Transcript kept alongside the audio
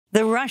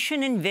The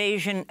Russian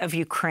invasion of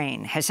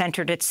Ukraine has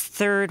entered its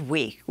third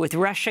week, with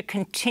Russia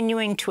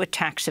continuing to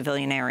attack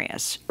civilian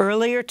areas.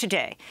 Earlier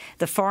today,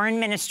 the foreign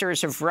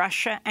ministers of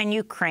Russia and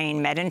Ukraine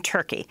met in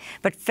Turkey,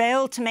 but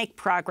failed to make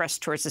progress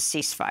towards a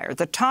ceasefire.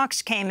 The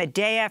talks came a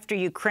day after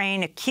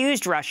Ukraine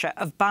accused Russia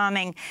of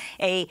bombing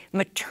a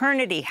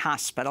maternity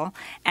hospital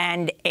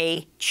and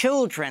a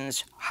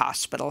children's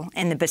hospital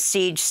in the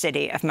besieged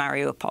city of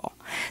Mariupol.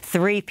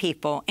 3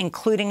 people,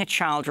 including a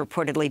child,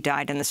 reportedly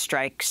died in the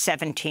strike.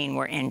 17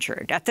 were injured.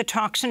 At the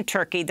talks in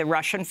Turkey, the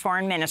Russian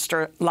Foreign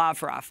Minister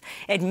Lavrov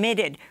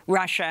admitted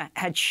Russia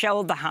had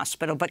shelled the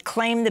hospital, but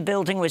claimed the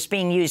building was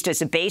being used as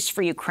a base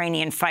for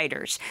Ukrainian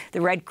fighters.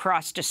 The Red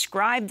Cross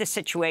described the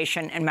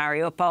situation in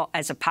Mariupol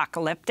as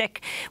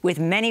apocalyptic, with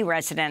many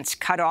residents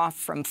cut off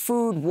from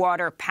food,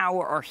 water,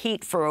 power, or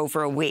heat for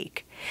over a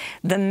week.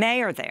 The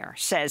mayor there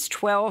says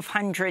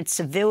 1,200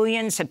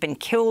 civilians have been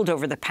killed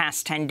over the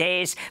past 10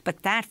 days,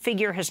 but that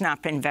figure has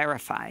not been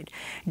verified.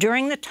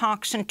 During the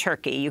talks in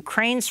Turkey,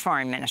 Ukraine's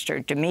foreign minister,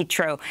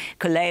 Dmytro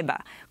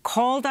Kuleba,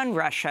 called on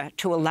Russia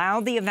to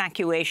allow the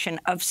evacuation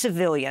of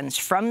civilians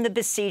from the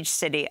besieged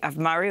city of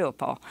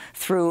Mariupol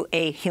through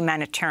a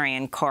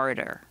humanitarian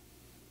corridor.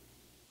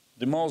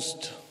 The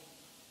most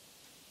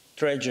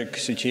tragic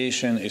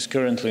situation is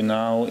currently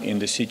now in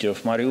the city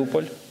of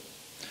Mariupol,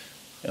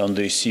 on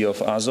the Sea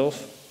of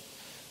Azov.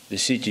 The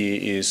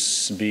city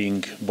is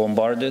being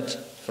bombarded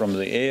from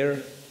the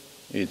air.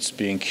 It's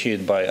being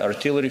hit by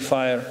artillery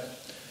fire.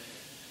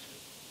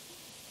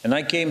 And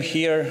I came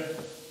here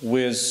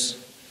with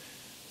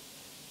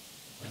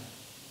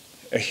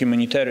a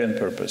humanitarian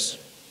purpose,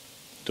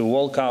 to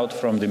walk out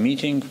from the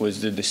meeting with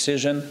the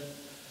decision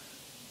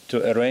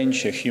to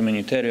arrange a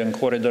humanitarian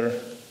corridor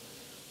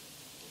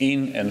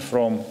in and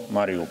from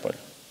Mariupol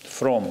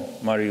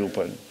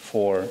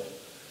for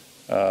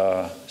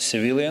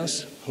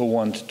civilians who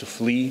want to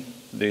flee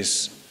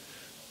this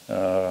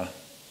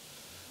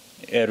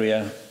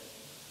area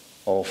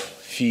of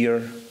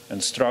fear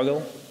and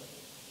struggle,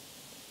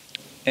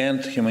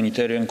 and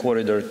humanitarian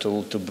corridor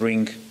to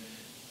bring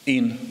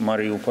in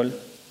Mariupol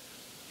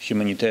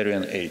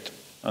humanitarian aid.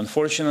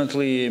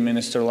 Unfortunately,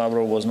 Minister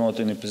Lavrov was not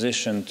in a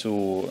position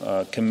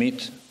to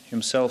commit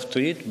himself to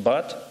it,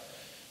 but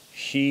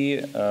he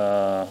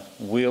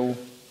will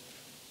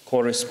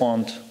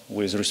correspond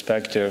with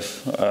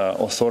respective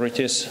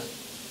authorities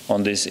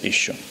on this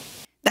issue.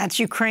 That's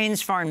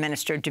Ukraine's Foreign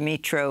Minister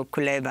Dmytro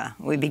Kuleba.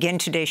 We begin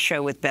today's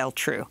show with Bel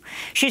Trew.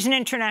 She's an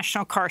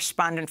international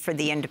correspondent for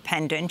The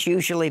Independent,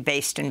 usually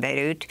based in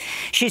Beirut.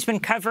 She's been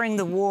covering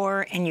the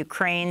war in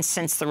Ukraine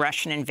since the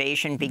Russian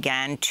invasion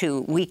began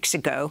 2 weeks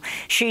ago.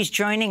 She's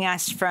joining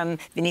us from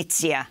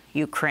Vindictive,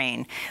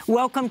 Ukraine.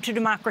 Welcome to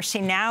Democracy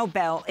Now!,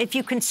 Bel. If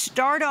you can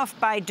start off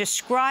by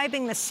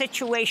describing the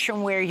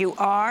situation where you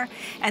are,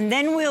 and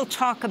then we'll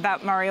talk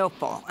about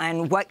Mariupol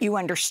and what you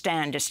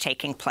understand is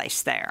taking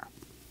place there.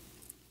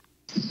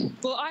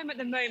 Well, I'm at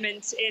the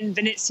moment in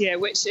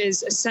Vindictive, which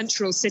is a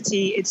central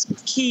city. It's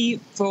key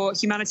for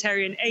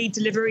humanitarian aid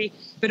delivery,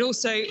 but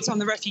also it's on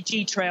the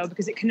refugee trail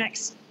because it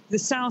connects the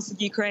south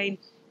of Ukraine,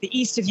 the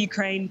east of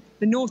Ukraine,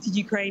 the north of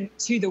Ukraine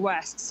to the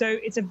west. So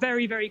it's a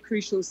very, very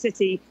crucial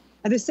city.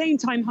 At the same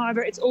time,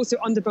 however, it's also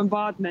under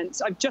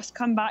bombardment. I've just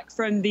come back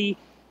from the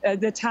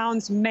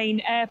town's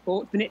main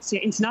airport,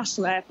 Vindictive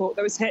International Airport,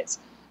 that was hit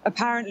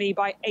apparently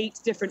by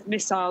 8 different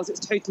missiles. It's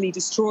totally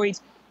destroyed.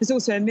 There's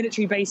also a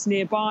military base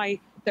nearby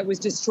that was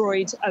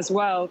destroyed as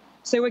well.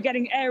 So we're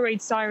getting air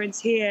raid sirens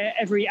here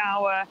every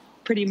hour,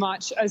 pretty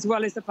much, as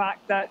well as the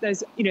fact that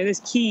there's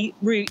key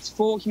routes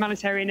for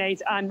humanitarian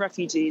aid and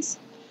refugees.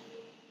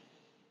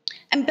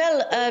 And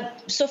Bel,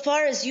 so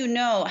far as you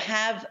know,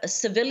 have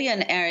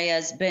civilian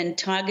areas been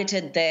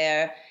targeted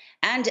there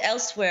and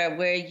elsewhere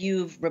where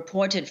you've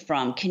reported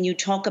from? Can you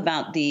talk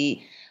about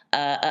the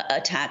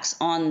attacks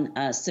on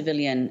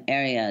civilian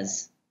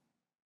areas?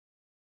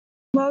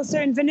 Well,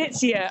 so in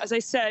Vindictive, as I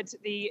said,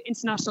 the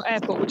international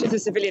airport, which is a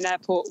civilian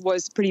airport,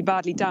 was pretty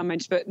badly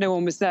damaged, but no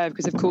one was there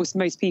because, of course,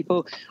 most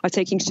people are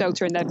taking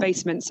shelter in their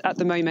basements at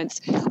the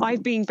moment.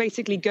 I've been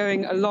basically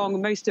going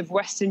along most of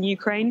western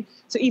Ukraine.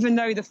 So even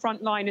though the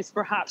front line is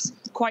perhaps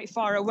quite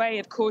far away,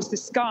 of course, the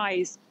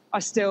skies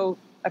are still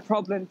a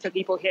problem for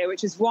people here,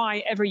 which is why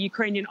every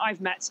Ukrainian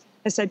I've met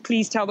has said,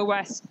 please tell the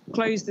West,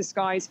 close the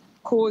skies,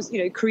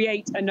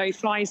 create a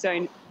no-fly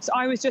zone. So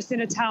I was just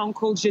in a town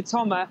called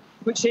Zhytomyr,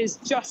 which is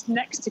just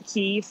next to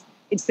Kyiv.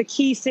 It's the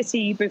key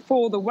city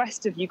before the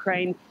west of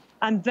Ukraine.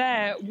 And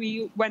there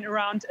we went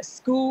around a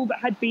school that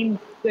had been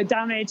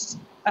damaged,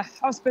 a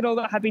hospital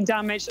that had been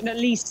damaged, and at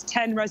least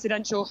 10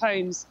 residential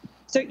homes.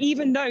 So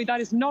even though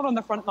that is not on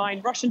the front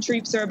line, Russian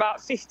troops are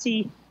about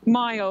 50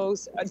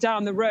 miles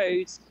down the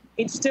road,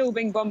 it's still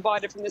being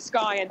bombarded from the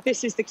sky. And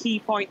this is the key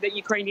point that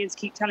Ukrainians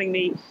keep telling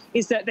me,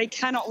 is that they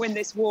cannot win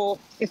this war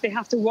if they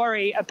have to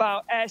worry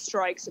about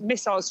airstrikes,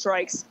 missile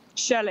strikes,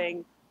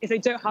 shelling, if they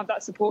don't have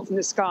that support from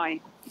the sky.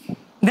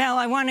 Bel,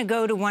 I want to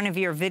go to one of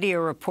your video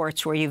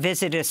reports where you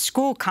visited a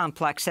school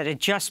complex that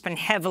had just been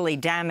heavily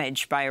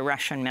damaged by a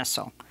Russian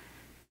missile.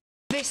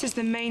 this is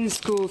the main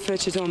school for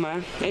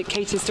Chidoma. It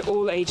caters to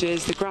all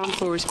ages. The ground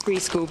floor is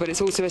preschool, but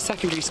it's also a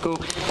secondary school.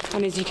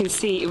 And as you can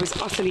see, it was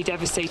utterly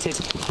devastated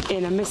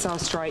in a missile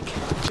strike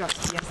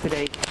just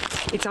yesterday.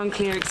 It's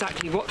unclear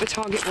exactly what the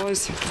target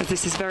was, as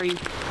this is very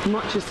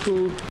much a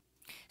school.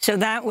 So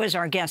that was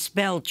our guest,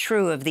 Bel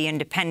Trew of The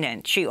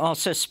Independent. She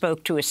also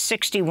spoke to a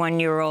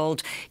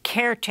 61-year-old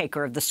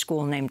caretaker of the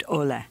school named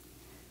Ole.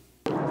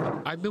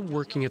 I've been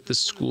working at this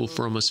school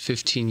for almost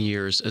 15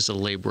 years as a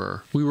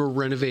laborer. We were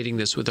renovating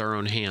this with our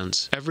own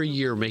hands, every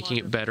year making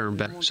it better and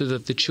better so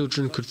that the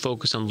children could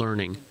focus on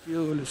learning.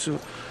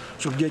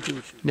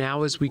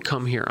 Now as we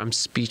come here, I'm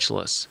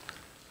speechless.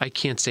 I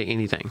can't say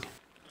anything.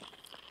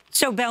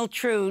 So, Bel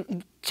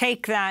Trew,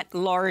 take that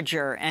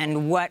larger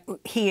and what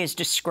he is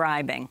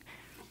describing.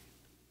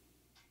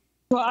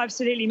 Well,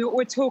 absolutely. What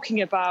we're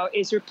talking about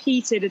is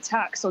repeated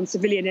attacks on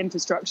civilian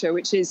infrastructure,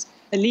 which is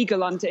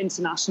illegal under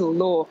international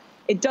law.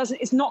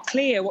 It's not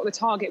clear what the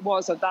target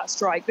was of that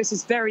strike. This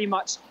is very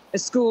much a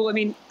school. I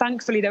mean,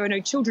 thankfully, there were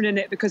no children in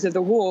it because of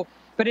the war.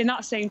 But in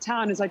that same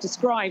town, as I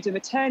described, a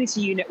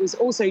maternity unit was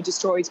also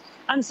destroyed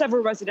and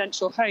several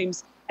residential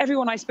homes.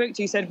 Everyone I spoke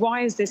to said,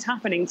 why is this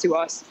happening to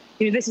us?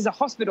 You know, this is a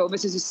hospital,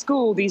 this is a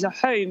school, these are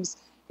homes.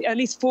 At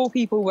least 4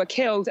 people were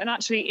killed. And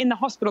actually, in the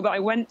hospital that I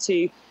went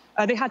to,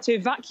 they had to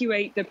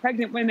evacuate the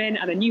pregnant women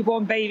and the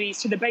newborn babies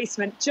to the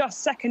basement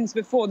just seconds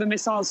before the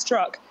missile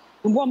struck.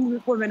 And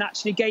one woman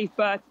actually gave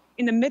birth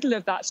in the middle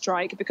of that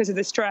strike because of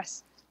the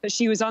stress that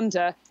she was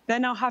under. They're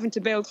now having to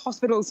build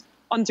hospitals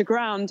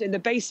underground in the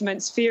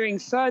basements, fearing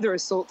further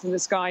assault from the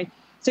sky.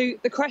 So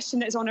the question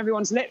that's on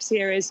everyone's lips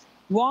here is,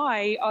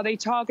 why are they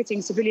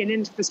targeting civilian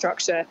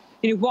infrastructure?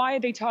 You know, why are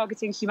they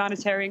targeting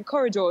humanitarian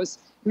corridors?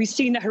 We've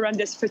seen the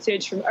horrendous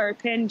footage from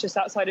Irpin, just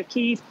outside of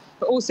Kyiv,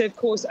 but also, of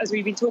course, as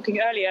we've been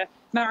talking earlier,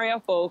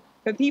 Mariupol.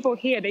 But people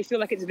here, they feel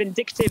like it's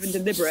vindictive and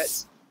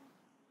deliberate.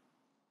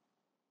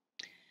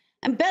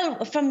 And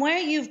Bel, from where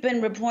you've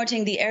been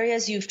reporting the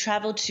areas you've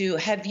traveled to,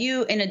 have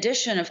you, in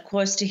addition, of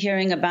course, to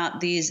hearing about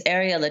these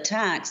aerial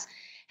attacks,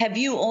 have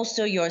you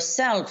also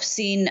yourself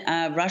seen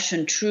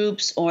Russian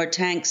troops or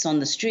tanks on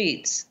the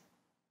streets?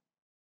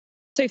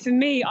 So for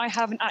me, I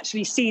haven't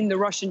actually seen the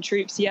Russian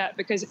troops yet,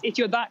 because if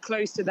you're that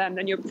close to them,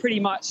 then you're pretty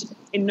much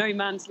in no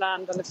man's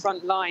land on the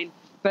front line.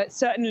 But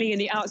certainly in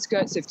the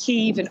outskirts of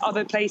Kyiv and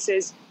other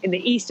places in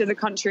the east of the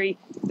country,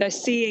 they're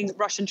seeing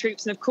Russian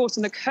troops. And of course,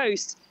 on the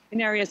coast, in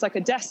areas like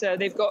Odessa,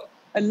 they've got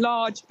a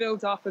large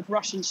build-up of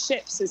Russian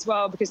ships as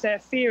well, because they're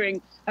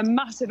fearing a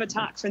massive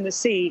attack from the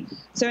sea.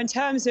 So in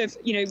terms of,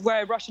 you know,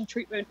 where Russian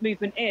troop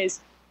movement is,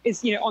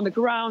 you know, on the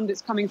ground,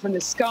 it's coming from the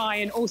sky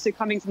and also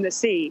coming from the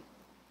sea.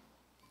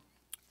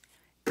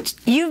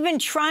 You've been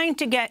trying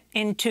to get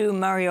into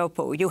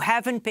Mariupol. You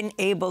haven't been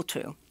able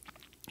to.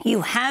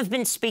 You have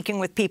been speaking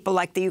with people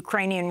like the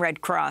Ukrainian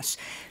Red Cross.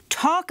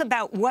 Talk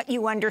about what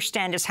you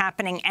understand is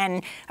happening.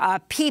 And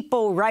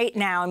people right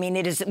now, I mean,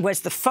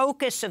 was the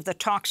focus of the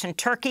talks in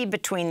Turkey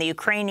between the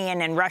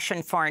Ukrainian and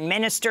Russian foreign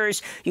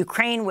ministers.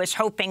 Ukraine was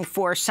hoping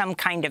for some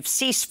kind of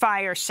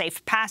ceasefire,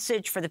 safe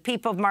passage for the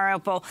people of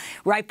Mariupol.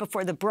 Right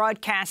before the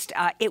broadcast,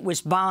 it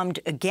was bombed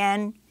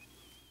again.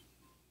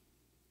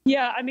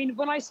 Yeah, I mean,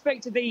 when I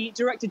spoke to the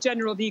Director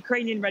General of the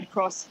Ukrainian Red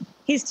Cross,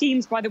 his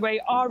teams, by the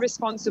way, are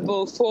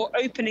responsible for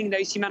opening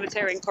those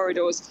humanitarian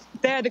corridors.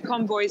 They're the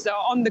convoys that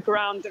are on the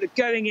ground that are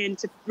going in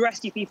to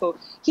rescue people.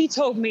 He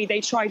told me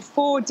they tried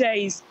 4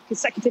 days,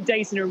 consecutive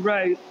days in a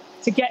row,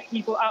 to get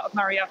people out of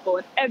Mariupol,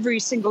 and every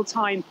single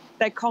time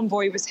their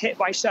convoy was hit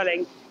by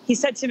shelling. He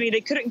said to me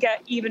they couldn't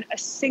get even a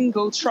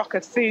single truck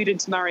of food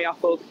into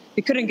Mariupol.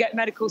 They couldn't get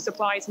medical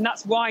supplies, and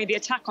that's why the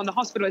attack on the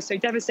hospital is so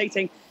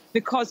devastating,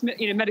 because,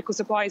 you know, medical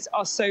supplies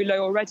are so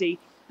low already.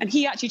 And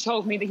he actually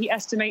told me that he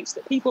estimates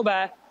that people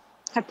there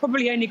have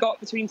probably only got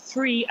between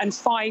 3 and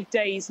 5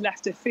 days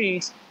left of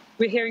food.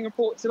 We're hearing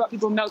reports about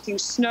people melting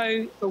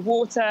snow for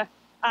water,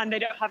 and they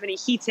don't have any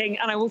heating.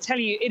 And I will tell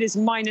you, it is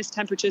minus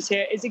temperatures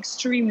here. It's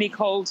extremely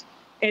cold.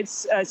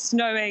 It's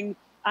snowing.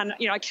 And,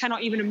 you know, I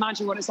cannot even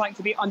imagine what it's like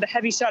to be under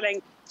heavy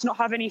shelling, to not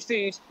have any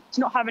food, to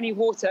not have any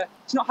water,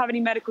 to not have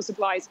any medical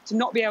supplies, to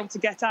not be able to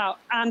get out,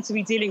 and to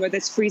be dealing with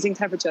this freezing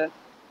temperature.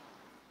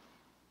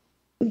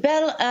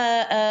 Bel,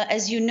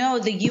 as you know,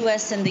 the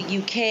US and the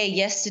UK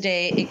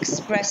yesterday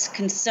expressed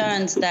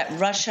concerns that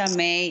Russia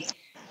may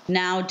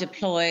now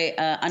deploy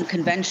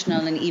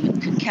unconventional and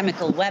even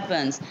chemical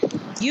weapons.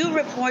 You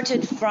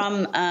reported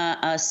from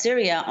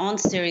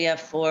Syria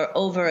for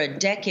over a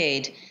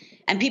decade,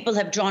 and people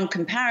have drawn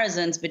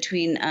comparisons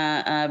between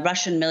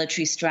Russian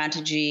military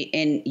strategy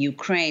in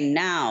Ukraine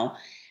now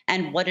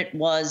and what it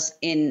was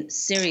in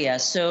Syria.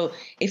 So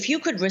if you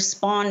could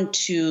respond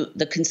to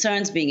the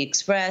concerns being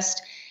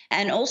expressed,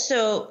 and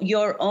also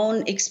your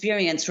own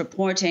experience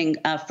reporting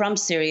from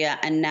Syria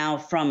and now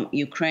from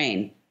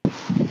Ukraine.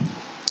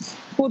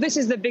 Well, this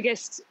is the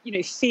biggest, you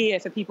know,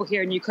 fear for people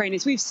here in Ukraine,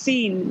 is we've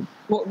seen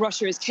what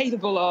Russia is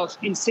capable of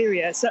in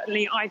Syria.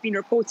 Certainly, I've been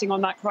reporting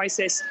on that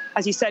crisis,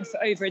 as you said,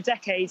 for over a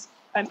decade.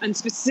 And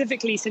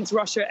specifically since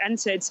Russia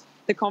entered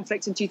the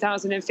conflict in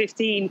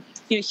 2015,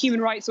 you know,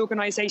 human rights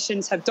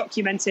organizations have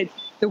documented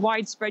the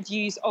widespread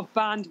use of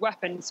banned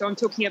weapons. So I'm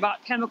talking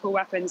about chemical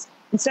weapons,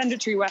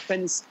 incendiary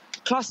weapons,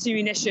 cluster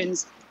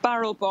munitions,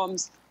 barrel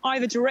bombs,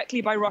 either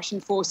directly by Russian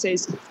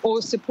forces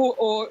or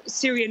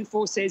Syrian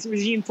forces,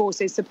 regime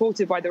forces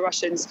supported by the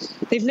Russians.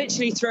 They've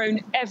literally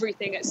thrown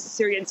everything at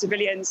Syrian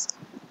civilians.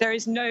 There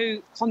is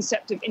no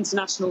concept of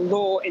international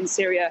law in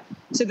Syria.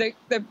 So the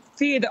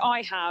fear that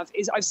I have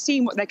is I've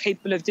seen what they're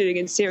capable of doing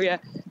in Syria.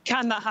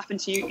 Can that happen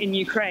to you in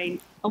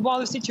Ukraine? And while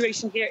the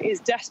situation here is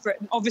desperate,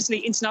 and obviously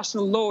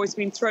international law has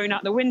been thrown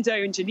out the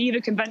window and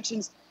Geneva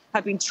Conventions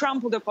have been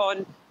trampled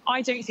upon,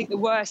 I don't think the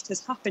worst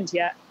has happened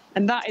yet.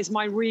 And that is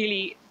my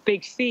really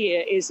big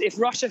fear, is if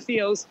Russia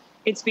feels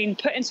it's been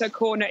put into a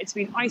corner, it's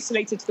been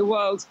isolated to the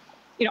world.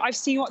 You know, I've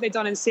seen what they've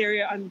done in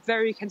Syria. I'm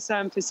very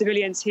concerned for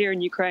civilians here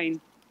in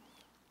Ukraine.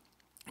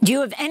 Do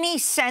you have any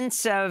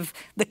sense of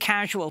the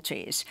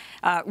casualties?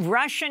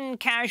 Russian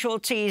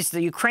casualties,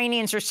 the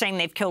Ukrainians are saying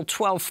they've killed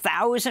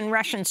 12,000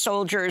 Russian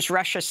soldiers.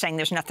 Russia's saying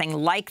there's nothing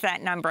like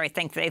that number. I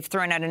think they've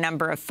thrown out a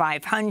number of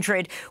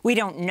 500. We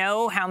don't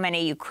know how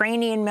many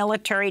Ukrainian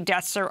military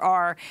deaths there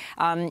are,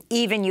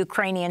 even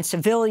Ukrainian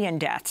civilian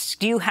deaths.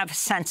 Do you have a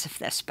sense of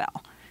this,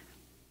 Bel?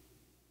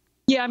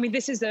 Yeah, I mean,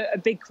 this is a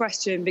big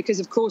question because,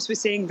 of course, we're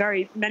seeing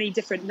very many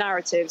different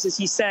narratives.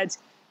 As you said,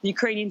 the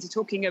Ukrainians are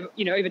talking of,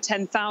 over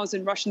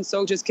 10,000 Russian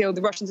soldiers killed.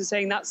 The Russians are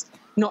saying that's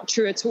not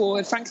true at all.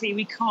 And frankly,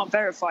 we can't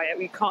verify it.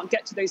 We can't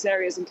get to those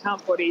areas and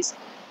count bodies.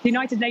 The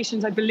United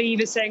Nations, I believe,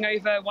 is saying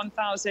over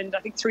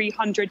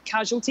 1,300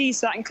 casualties.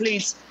 So that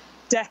includes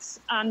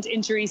deaths and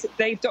injuries that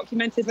they've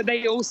documented. But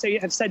they also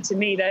have said to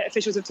me, their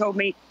officials have told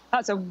me,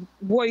 that's a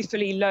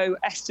woefully low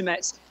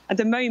estimate. At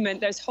the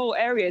moment, there's whole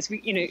areas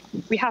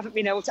we haven't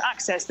been able to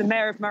access. The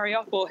mayor of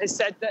Mariupol has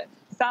said that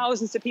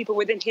thousands of people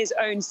within his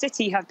own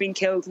city have been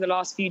killed in the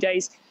last few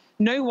days.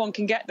 No one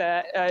can get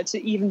there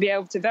to even be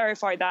able to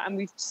verify that. And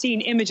we've seen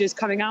images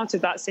coming out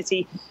of that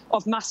city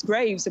of mass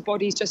graves, the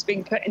bodies just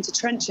being put into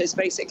trenches,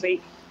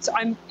 basically. So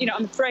I'm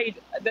afraid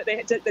that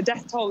the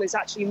death toll is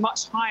actually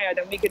much higher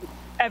than we could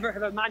ever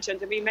have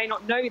imagined. And we may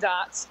not know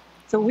that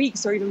for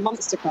weeks or even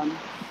months to come.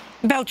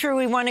 Bel Trew,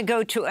 we want to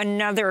go to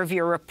another of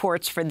your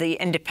reports for The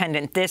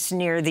Independent, this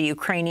near the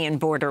Ukrainian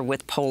border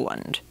with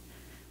Poland.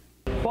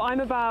 Well, I'm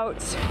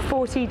about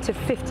 40 to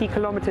 50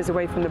 kilometers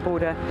away from the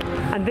border,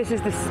 and this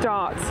is the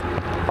start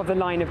of the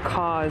line of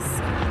cars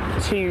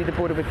to the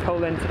border with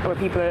Poland, where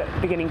people are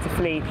beginning to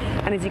flee.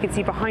 And as you can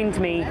see behind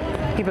me,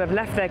 people have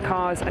left their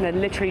cars and are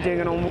literally doing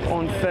it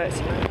on foot.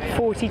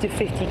 40 to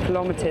 50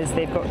 kilometers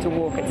they've got to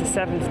walk. It's a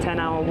 7 to 10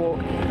 hour walk.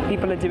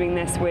 People are doing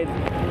this with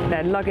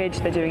their luggage,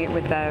 they're doing it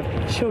with their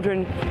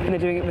children, and they're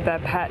doing it with their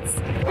pets.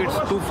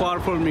 It's too far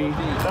for me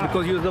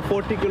because use the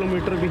 40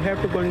 kilometers we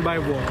have to go and by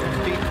walk.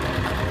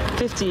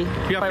 50?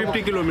 Yeah,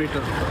 50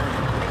 kilometers.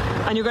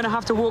 And you're going to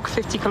have to walk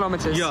 50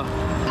 kilometers? Yeah.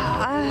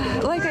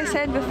 Like I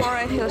said before,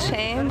 I feel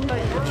ashamed,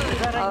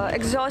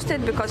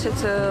 exhausted because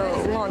it's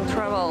a long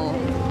travel.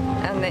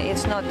 And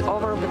it's not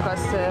over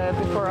because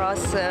before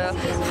us,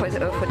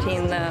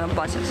 14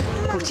 buses.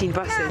 14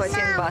 buses?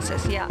 14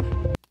 buses, yeah.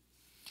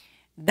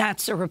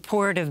 That's a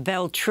report of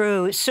Bel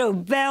Trew. So,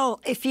 Bel,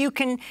 if you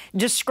can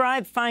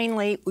describe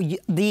finally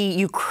the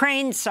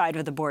Ukraine side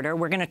of the border.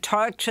 We're going to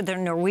talk to the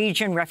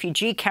Norwegian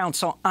Refugee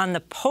Council on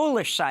the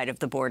Polish side of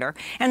the border.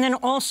 And then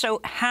also,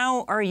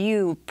 how are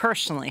you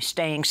personally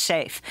staying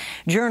safe?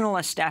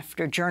 Journalist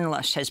after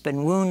journalist has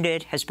been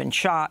wounded, has been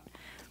shot.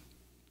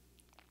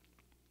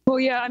 Well,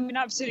 yeah, I mean,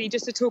 absolutely.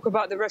 Just to talk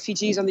about the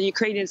refugees on the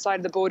Ukrainian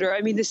side of the border,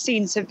 I mean, the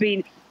scenes have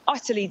been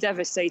utterly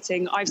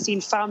devastating. I've seen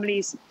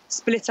families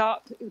split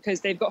up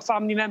because they've got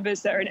family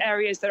members that are in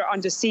areas that are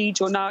under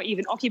siege or now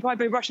even occupied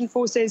by Russian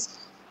forces.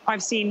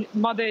 I've seen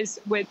mothers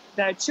with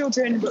their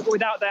children but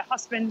without their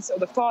husbands or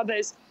the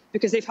fathers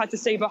because they've had to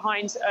stay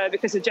behind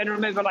because of general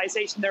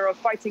mobilization. They're of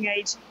fighting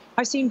age.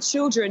 I've seen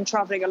children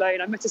traveling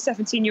alone. I met a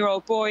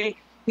 17-year-old boy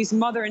whose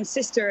mother and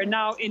sister are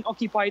now in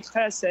occupied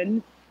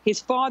Kherson. His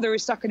father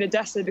is stuck in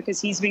Odessa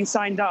because he's being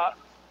signed up,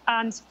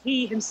 and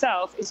he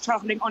himself is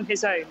traveling on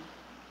his own.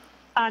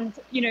 And,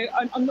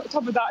 on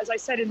top of that, as I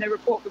said in the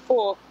report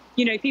before,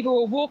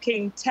 people were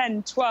walking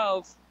 10,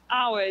 12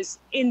 hours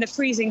in the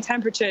freezing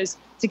temperatures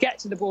to get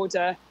to the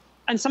border.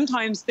 And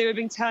sometimes they were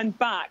being turned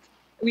back.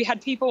 We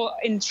had people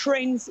in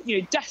trains,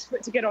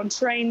 desperate to get on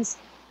trains,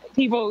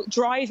 people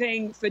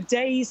driving for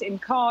days in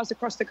cars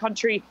across the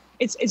country.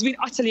 It's been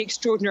utterly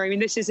extraordinary. I mean,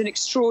 this is an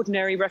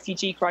extraordinary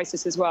refugee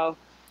crisis as well.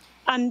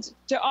 And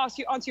to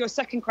answer your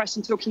second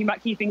question, talking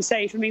about keeping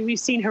safe, I mean, we've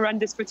seen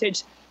horrendous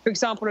footage, for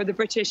example, of the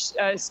British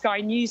Sky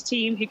News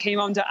team who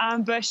came under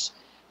ambush.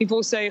 We've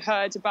also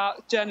heard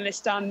about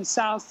journalists down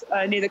south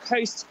near the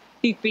coast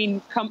who've been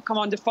come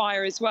under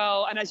fire as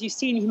well. And as you've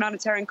seen,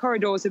 humanitarian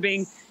corridors are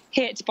being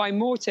hit by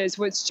mortars,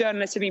 which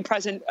journalists have been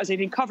present as they've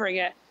been covering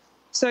it.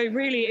 So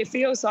really, it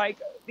feels like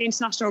the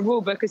international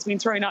rule book has been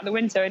thrown out the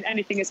window and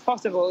anything is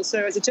possible.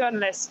 So as a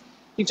journalist,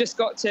 you've just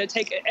got to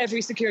take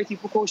every security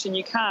precaution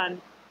you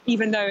can,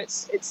 even though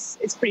it's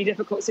a pretty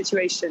difficult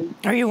situation.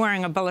 Are you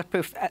wearing a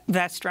bulletproof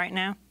vest right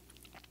now?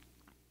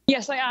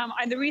 Yes, I am.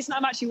 And the reason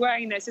I'm actually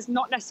wearing this is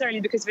not necessarily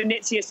because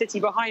Vindictive city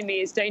behind me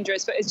is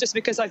dangerous, but it's just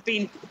because I've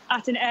been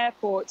at an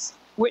airport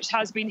which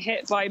has been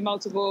hit by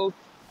multiple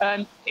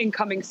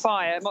incoming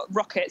fire,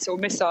 rockets or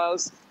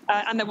missiles.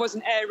 And there was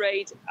an air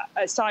raid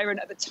siren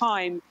at the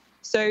time.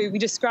 So we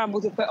just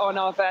scrambled to put on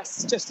our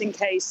vests just in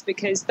case,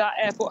 because that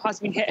airport has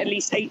been hit at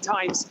least 8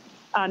 times.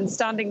 And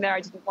standing there, I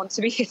didn't want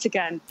to be hit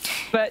again.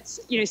 But,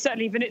 you know,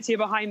 certainly Vindictive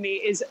behind me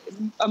is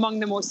among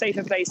the more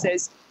safer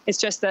places. It's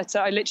just that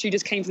I literally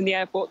just came from the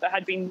airport that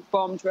had been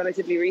bombed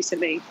relatively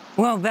recently.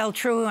 Well, Bel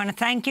Trew, we want to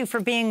thank you for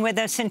being with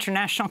us.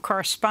 International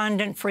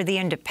correspondent for The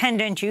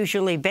Independent,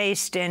 usually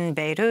based in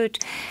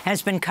Beirut,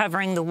 has been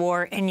covering the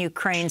war in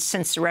Ukraine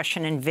since the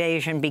Russian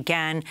invasion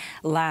began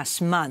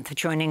last month,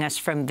 joining us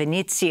from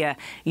Vinnytsia,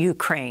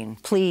 Ukraine.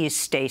 Please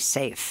stay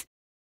safe.